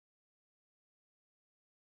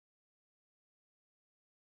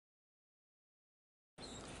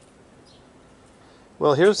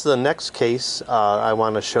Well, here's the next case I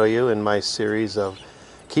want to show you in my series of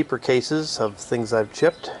keeper cases of things I've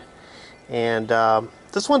chipped. And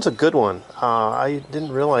this one's a good one. I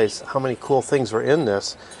didn't realize how many cool things were in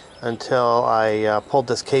this until I pulled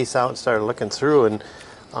this case out and started looking through, and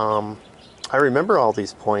I remember all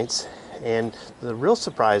these points. And the real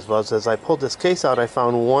surprise was, as I pulled this case out, I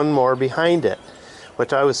found one more behind it,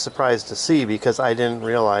 which I was surprised to see because I didn't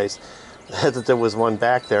realize that there was one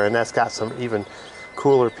back there, and that's got some even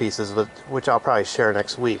cooler pieces, which I'll probably share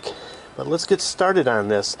next week. But let's get started on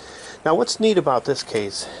this. Now, what's neat about this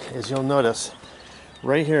case is you'll notice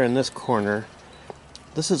right here in this corner,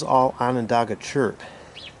 this is all Onondaga chert.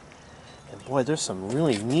 And boy, there's some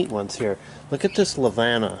really neat ones here. Look at this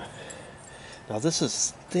Levana. Now this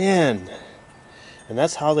is thin, and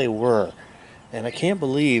that's how they were. And I can't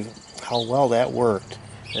believe how well that worked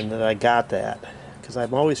and that I got that, because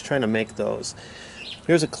I'm always trying to make those.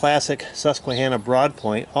 Here's a classic Susquehanna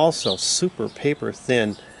broadpoint, also super paper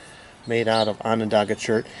thin, made out of Onondaga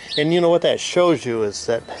chert. And you know what that shows you is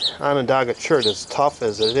that Onondaga chert, as tough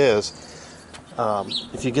as it is,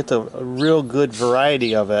 if you get the real good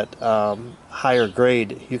variety of it, higher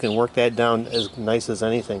grade, you can work that down as nice as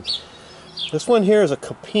anything. This one here is a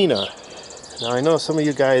Capina. Now I know some of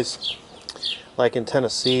you guys, like in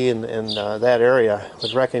Tennessee and that area,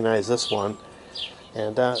 would recognize this one.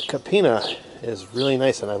 And Capina is really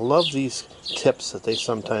nice, and I love these tips that they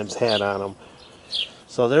sometimes had on them.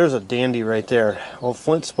 So there's a dandy right there. Old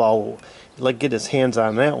Flintspaw would get his hands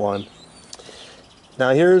on that one.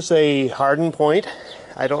 Now here's a hardened point.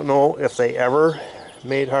 I don't know if they ever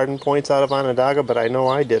made hardened points out of Onondaga, but I know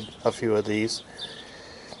I did a few of these.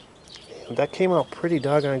 And that came out pretty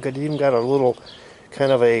doggone good. It even got a little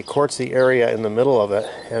kind of a quartzy area in the middle of it.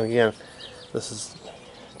 And again, this is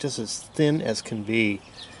just as thin as can be.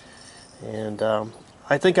 And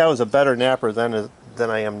I think I was a better napper than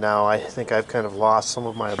I am now. I think I've kind of lost some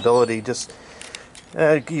of my ability. Just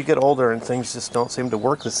you get older and things just don't seem to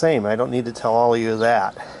work the same. I don't need to tell all of you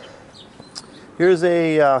that. Here's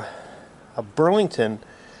a Burlington.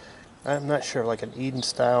 I'm not sure, like an Eden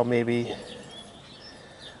style maybe.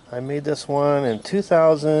 I made this one in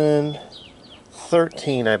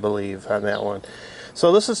 2013, I believe, on that one.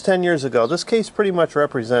 So this is 10 years ago. This case pretty much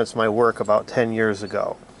represents my work about 10 years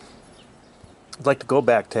ago. I'd like to go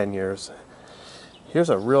back 10 years. Here's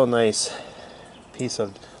a real nice piece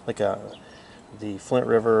of like the Flint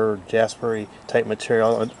River Jaspery type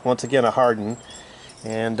material. Once again, a harden,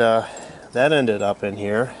 and that ended up in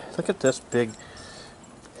here. Look at this big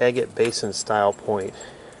agate basin style point.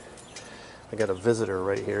 I got a visitor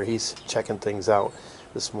right here. He's checking things out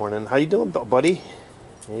this morning. How you doing, buddy?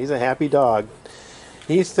 He's a happy dog.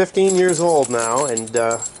 He's 15 years old now, and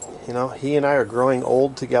you know, he and I are growing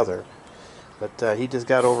old together. But he just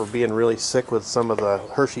got over being really sick with some of the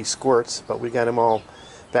Hershey squirts, but we got him all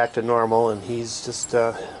back to normal, and he's just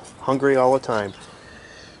hungry all the time.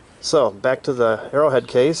 So, back to the Arrowhead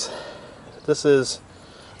case. This is,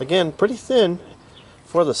 again, pretty thin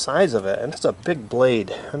for the size of it, and it's a big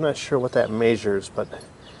blade. I'm not sure what that measures, but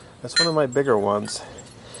that's one of my bigger ones.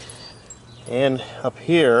 And up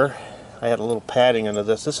here, I had a little padding under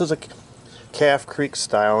this. This is a Calf Creek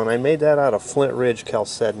style, and I made that out of Flint Ridge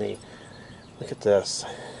chalcedony. Look at this.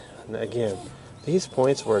 And again, these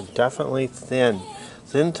points were definitely thin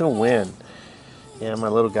to win. Yeah, my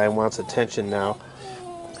little guy wants attention now.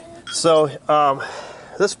 So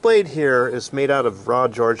this blade here is made out of raw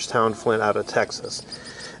Georgetown flint out of Texas,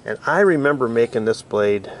 and I remember making this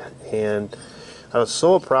blade, and I was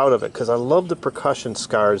so proud of it because I love the percussion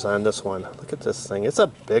scars on this one. Look at this thing. It's a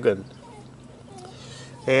big one.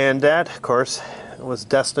 And that, of course, was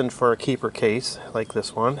destined for a keeper case like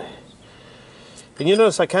this one. And you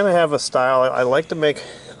notice I kind of have a style. I like to make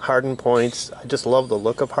hardened points. I just love the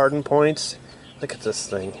look of hardened points. Look at this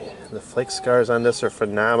thing. The flake scars on this are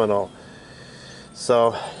phenomenal.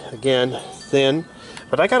 So, again, thin.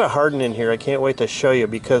 But I got a harden in here. I can't wait to show you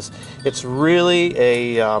because it's really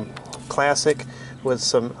a classic with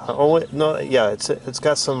some... it's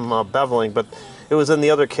got some beveling, but it was in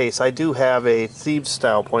the other case. I do have a Thieves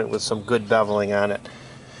style point with some good beveling on it.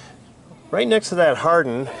 Right next to that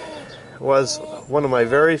harden was one of my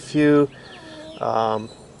very few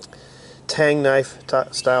tang knife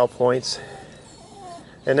style points,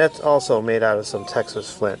 and that's also made out of some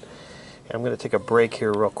Texas flint. I'm going to take a break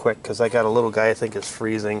here real quick because I got a little guy I think is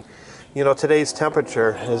freezing. You know, today's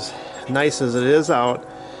temperature, as nice as it is out,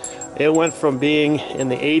 it went from being in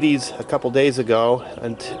the 80s a couple days ago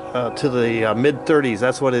and to the mid 30s.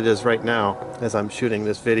 That's what it is right now as I'm shooting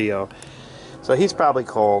this video. So he's probably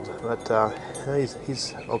cold, but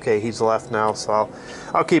he's okay. He's left now, so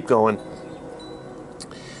I'll keep going.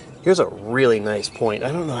 Here's a really nice point.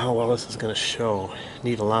 I don't know how well this is going to show.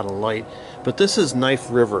 Need a lot of light. But this is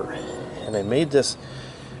Knife River. And I made this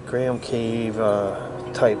Graham Cave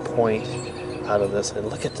type point out of this. And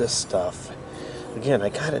look at this stuff. Again, I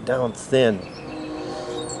got it down thin.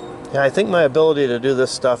 Yeah, I think my ability to do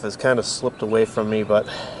this stuff has kind of slipped away from me, but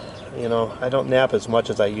you know, I don't nap as much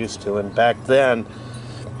as I used to. And back then,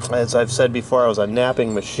 as I've said before, I was a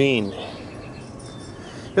napping machine.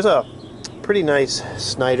 Here's a pretty nice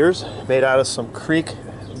Snyder's made out of some Creek,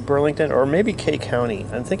 Burlington, or maybe K County.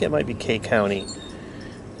 I think it might be K County.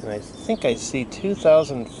 And I think I see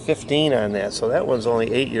 2015 on that, so that one's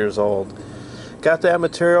only 8 years old. Got that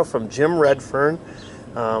material from Jim Redfern,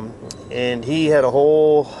 and he had a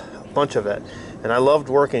whole bunch of it, and I loved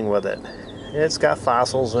working with it. It's got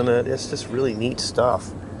fossils in it. It's just really neat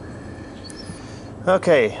stuff.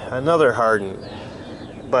 Okay, another hardened,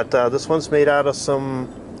 but this one's made out of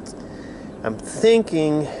some, I'm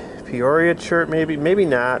thinking Peoria chert, maybe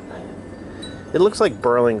not. It looks like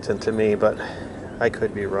Burlington to me, but I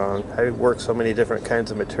could be wrong. I work so many different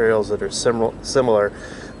kinds of materials that are similar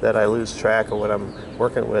that I lose track of what I'm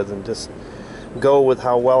working with and just go with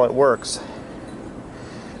how well it works.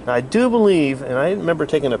 Now I do believe, and I remember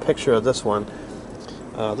taking a picture of this one,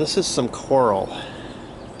 this is some coral.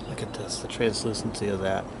 Look at this, the translucency of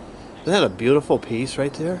that. Isn't that a beautiful piece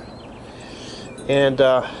right there? And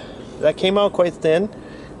that came out quite thin.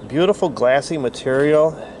 Beautiful glassy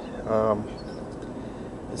material.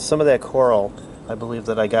 Some of that coral I believe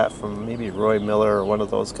that I got from maybe Roy Miller or one of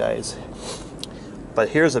those guys. But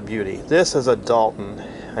here's a beauty. This is a Dalton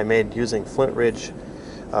I made using Flint Ridge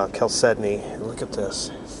chalcedony. Look at this.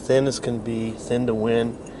 Thin as can be, thin to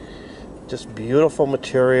win. Just beautiful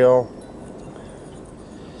material.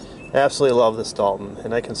 Absolutely love this Dalton,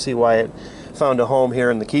 and I can see why it found a home here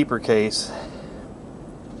in the keeper case.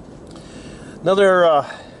 Another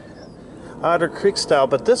Otter Creek style,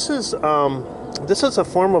 but this is a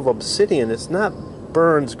form of obsidian. It's not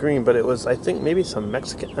Burns green, but it was, I think, maybe some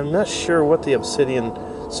Mexican. I'm not sure what the obsidian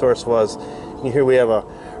source was. And here we have a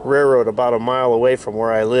railroad about a mile away from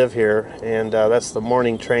where I live here, and that's the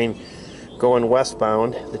morning train going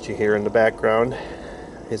westbound that you hear in the background.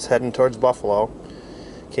 It's heading towards Buffalo.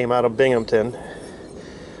 Came out of Binghamton.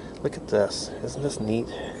 Look at this. Isn't this neat?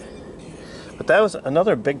 But that was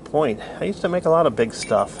another big point. I used to make a lot of big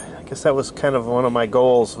stuff. I guess that was kind of one of my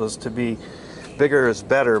goals, was to be bigger is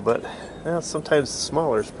better, but sometimes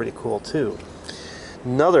smaller is pretty cool too.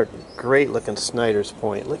 Another great looking Snyder's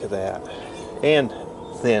point. Look at that. And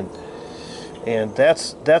thin. And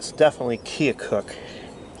that's definitely Keokuk.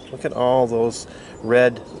 Look at all those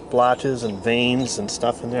red blotches and veins and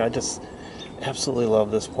stuff in there. I just absolutely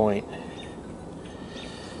love this point.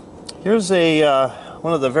 Here's a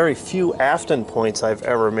one of the very few Afton points I've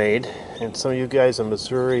ever made, and some of you guys in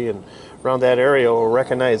Missouri and around that area will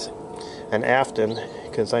recognize an Afton,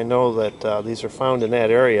 because I know that these are found in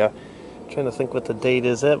that area. I'm trying to think what the date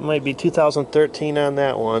is. That might be 2013 on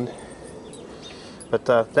that one, but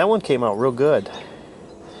that one came out real good.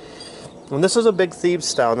 And this is a big Thieves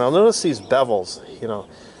style. Now notice these bevels. You know,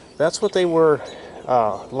 that's what they were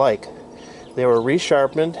like. They were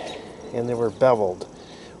resharpened and they were beveled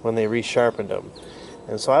when they resharpened them.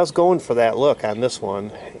 And so I was going for that look on this one,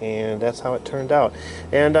 and that's how it turned out.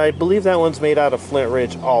 And I believe that one's made out of Flint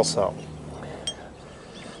Ridge also.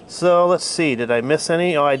 So let's see, did I miss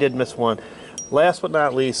any? Oh, I did miss one. Last but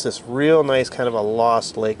not least, this real nice kind of a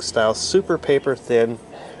Lost Lake style, super paper thin,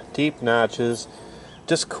 deep notches,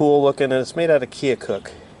 just cool looking, and it's made out of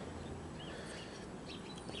Keokuk.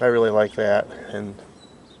 I really like that, and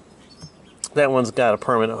that one's got a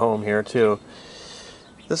permanent home here too.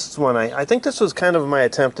 This is one, I think this was kind of my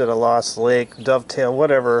attempt at a Lost Lake, dovetail,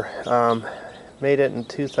 whatever. Made it in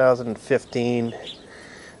 2015.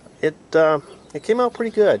 It came out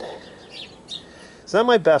pretty good. It's not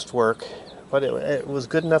my best work, but it was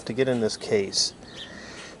good enough to get in this case.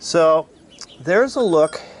 So there's a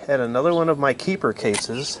look at another one of my keeper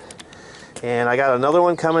cases, and I got another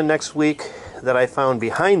one coming next week that I found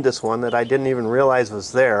behind this one that I didn't even realize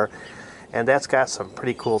was there. And that's got some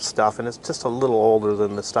pretty cool stuff, and it's just a little older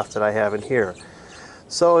than the stuff that I have in here.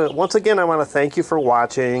 So once again, I want to thank you for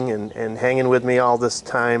watching and hanging with me all this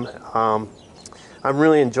time. I'm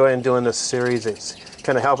really enjoying doing this series. It's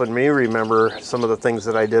kind of helping me remember some of the things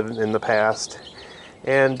that I did in the past.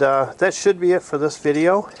 And that should be it for this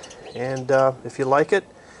video. And if you like it,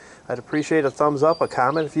 I'd appreciate a thumbs up, a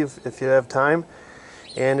comment if you have time.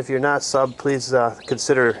 And if you're not subbed, please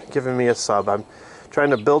consider giving me a sub. I'm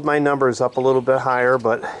trying to build my numbers up a little bit higher,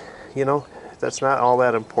 but you know, that's not all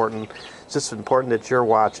that important. It's just important that you're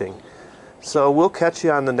watching. So we'll catch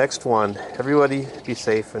you on the next one. Everybody be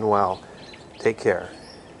safe and well. Take care.